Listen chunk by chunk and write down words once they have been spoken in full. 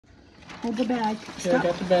Hold the bag. Okay, I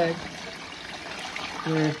got the bag.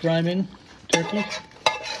 We're brining turkey.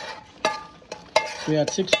 We had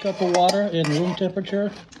 6 cups of water in room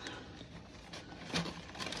temperature.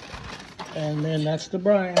 And then that's the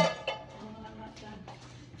brine.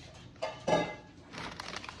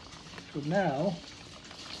 So now,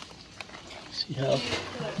 see how? 2,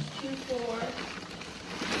 4.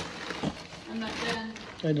 I'm not done.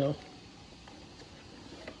 I know.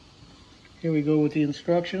 Here we go with the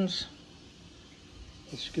instructions.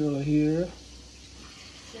 Let's go here.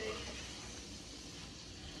 6.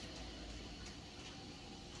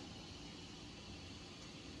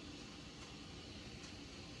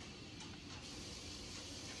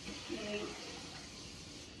 8.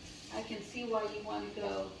 I can see why you want to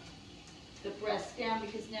go the breast down,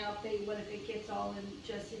 because now what if it gets all in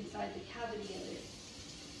just inside the cavity of it?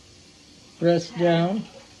 Breast down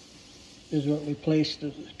is what we placed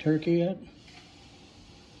the turkey at.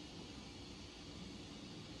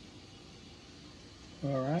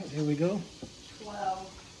 All right, here we go. 12.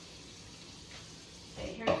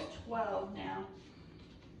 Okay, here's 12 now.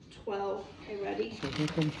 12. Okay, ready? So here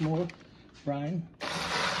comes more brine.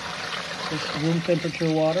 It's room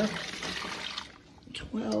temperature water.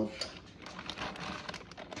 12.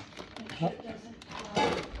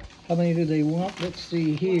 How many do they want? Let's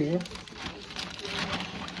see here.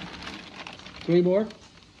 3 more?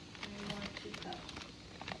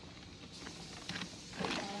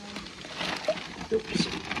 Oops.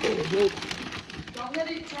 There we go. Don't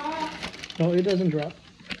let it drop. No, it doesn't drop.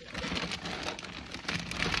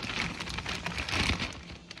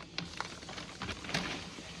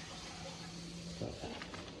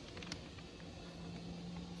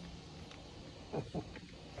 Okay.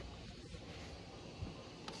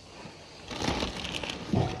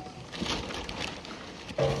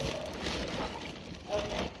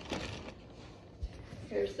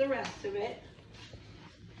 Here's the rest of it.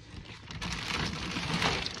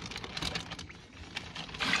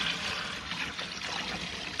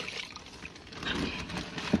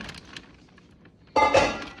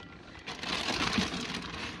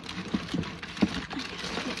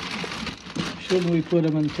 Shouldn't we put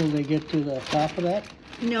them until they get to the top of that?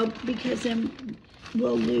 No, because then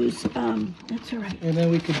we'll lose, that's all right. And then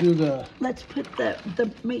we could do the... Let's put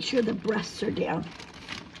make sure the breasts are down.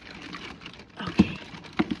 Okay.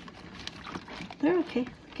 They're okay.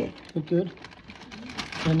 Okay. Look good?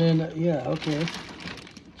 And then, yeah, okay.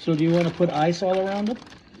 So do you want to put ice all around it?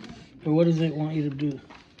 Or what does it want you to do?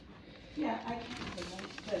 Yeah, I can put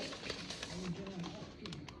ice,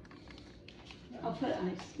 but I'll put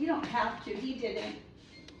ice. You don't have to. He didn't.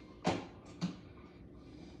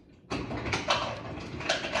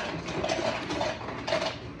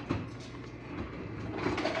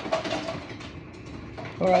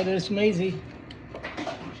 All right, there's Maisie.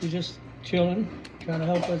 She's just chilling, trying to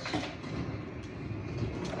help us.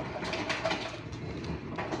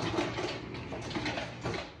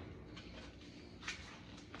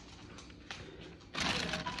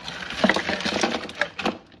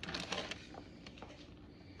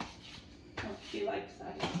 Oh, she likes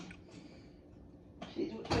ice.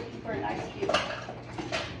 She's looking for an ice cube.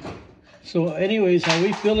 So anyways, are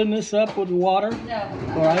we filling this up with water No.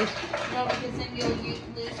 or ice? No, because then you'll lose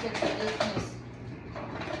her business.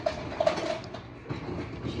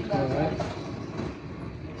 She loves All right. ice.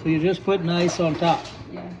 So you're just putting ice on top.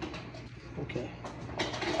 Yeah. Okay.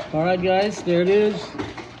 All right, guys, there it is.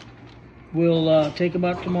 We'll take them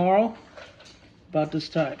out tomorrow about this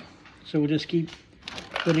time. So we'll just keep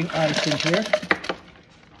putting ice in here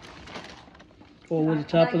over the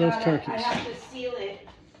top of those turkeys. I have to seal it.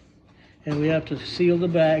 And we have to seal the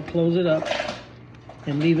bag, close it up,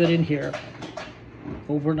 and leave it in here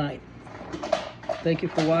overnight. Thank you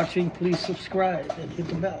for watching. Please subscribe and hit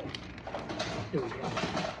the bell. There we go.